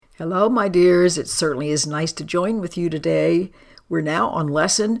Hello, my dears. It certainly is nice to join with you today. We're now on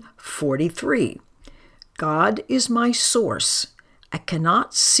lesson 43. God is my source. I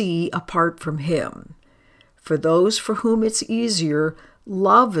cannot see apart from Him. For those for whom it's easier,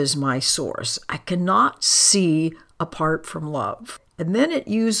 love is my source. I cannot see apart from love. And then it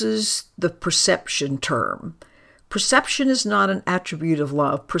uses the perception term. Perception is not an attribute of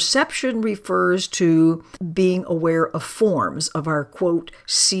love. Perception refers to being aware of forms, of our, quote,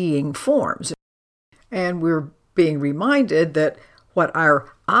 seeing forms. And we're being reminded that what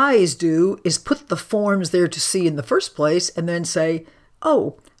our eyes do is put the forms there to see in the first place and then say,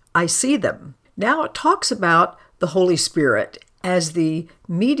 oh, I see them. Now it talks about the Holy Spirit as the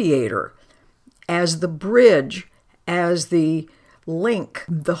mediator, as the bridge, as the link.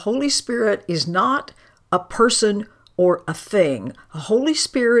 The Holy Spirit is not a person or a thing. The Holy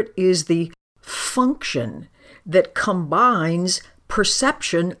Spirit is the function that combines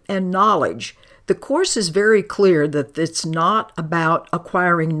perception and knowledge. The Course is very clear that it's not about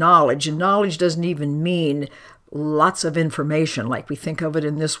acquiring knowledge, and knowledge doesn't even mean lots of information like we think of it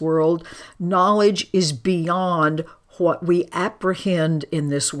in this world. Knowledge is beyond what we apprehend in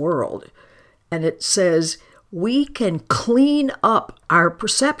this world. And it says we can clean up our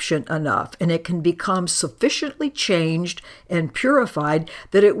perception enough, and it can become sufficiently changed and purified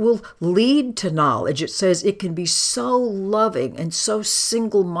that it will lead to knowledge. It says it can be so loving and so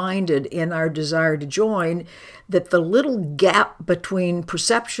single-minded in our desire to join that the little gap between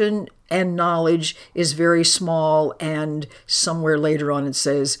perception and knowledge is very small, and somewhere later on it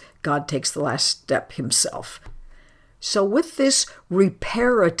says God takes the last step Himself. So with this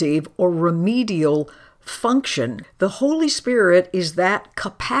reparative or remedial function, the Holy Spirit is that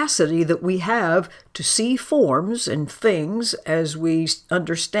capacity that we have to see forms and things as we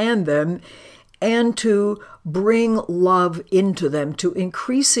understand them, and to bring love into them, to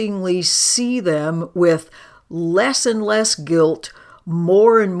increasingly see them with less and less guilt,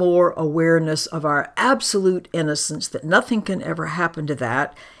 more and more awareness of our absolute innocence, that nothing can ever happen to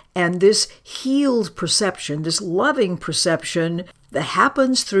that. And this healed perception, this loving perception that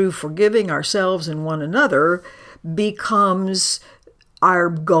happens through forgiving ourselves and one another, becomes our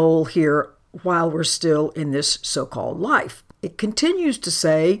goal here while we're still in this so-called life. It continues to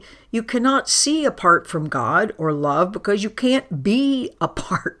say you cannot see apart from God or love because you can't be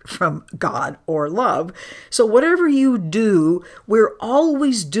apart from God or love. So whatever you do, we're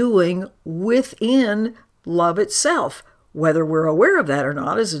always doing within love itself. Whether we're aware of that or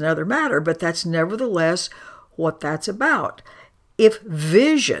not is another matter, but that's nevertheless what that's about. If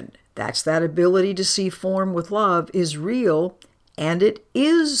vision, that's that ability to see form with love, is real, and it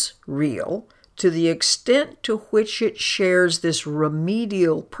is real to the extent to which it shares this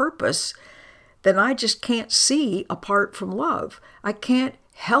remedial purpose, then I just can't see apart from love. I can't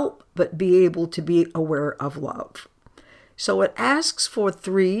help but be able to be aware of love. So it asks for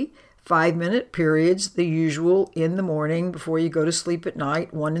 3 5-minute periods, the usual in the morning before you go to sleep at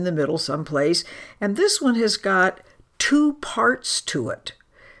night, one in the middle someplace. And this one has got 2 parts to it,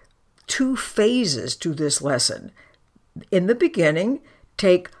 2 phases to this lesson. In the beginning,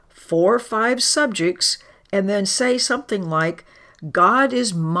 take 4 or 5 subjects and then say something like, God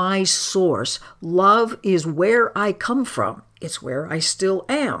is my source. Love is where I come from. It's where I still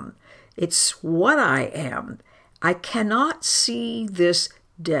am. It's what I am. I cannot see this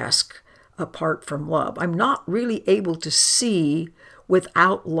desk apart from love. I'm not really able to see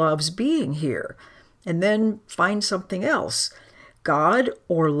without love's being here. And then find something else. God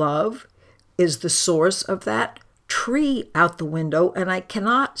or love is the source of that tree out the window, and I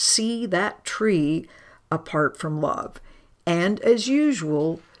cannot see that tree apart from love. And as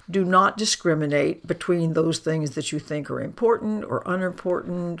usual, do not discriminate between those things that you think are important or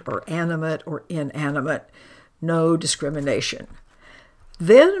unimportant or animate or inanimate. No discrimination.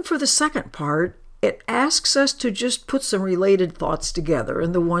 Then for the second part, it asks us to just put some related thoughts together.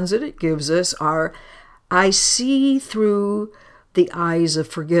 And the ones that it gives us are, I see through the eyes of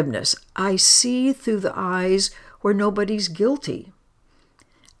forgiveness. I see through the eyes where nobody's guilty.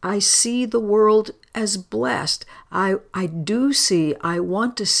 I see the world as blessed. I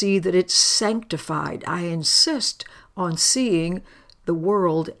want to see that it's sanctified. I insist on seeing the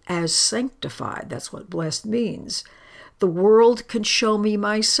world as sanctified. That's what blessed means. The world can show me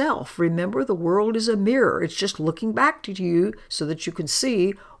myself. Remember, the world is a mirror. It's just looking back to you so that you can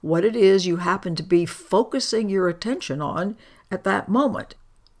see what it is you happen to be focusing your attention on at that moment.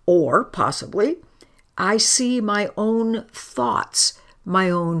 Or possibly, I see my own thoughts, my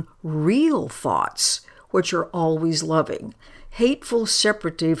own real thoughts, which are always loving. Hateful,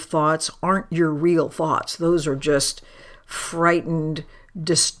 separative thoughts aren't your real thoughts. Those are just frightened,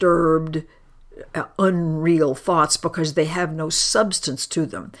 disturbed, unreal thoughts because they have no substance to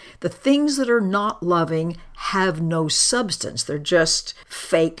them. The things that are not loving have no substance. They're just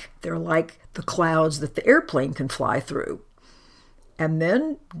fake. They're like the clouds that the airplane can fly through. And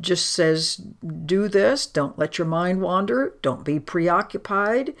then just says, do this. Don't let your mind wander. Don't be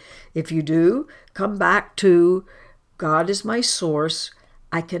preoccupied. If you do, come back to God is my source.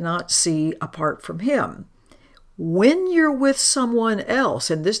 I cannot see apart from him. When you're with someone else,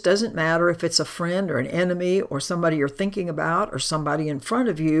 and this doesn't matter if it's a friend or an enemy or somebody you're thinking about or somebody in front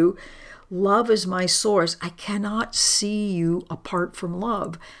of you, love is my source. I cannot see you apart from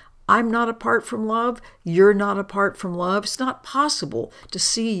love. I'm not apart from love. You're not apart from love. It's not possible to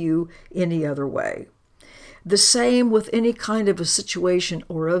see you any other way. The same with any kind of a situation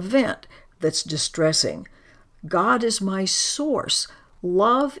or event that's distressing. God is my source.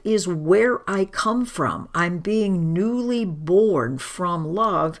 Love is where I come from. I'm being newly born from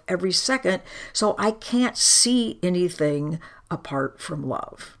love every second, so I can't see anything apart from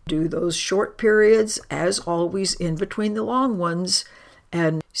love. Do those short periods, as always, in between the long ones,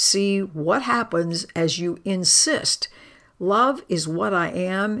 and see what happens as you insist. Love is what I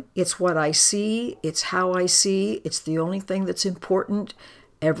am. It's what I see. It's how I see. It's the only thing that's important.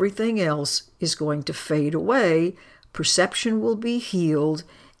 Everything else is going to fade away. Perception will be healed,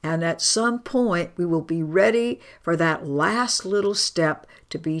 and at some point we will be ready for that last little step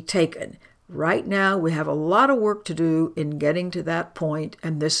to be taken. Right now we have a lot of work to do in getting to that point,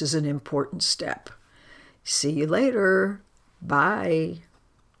 and this is an important step. See you later. Bye.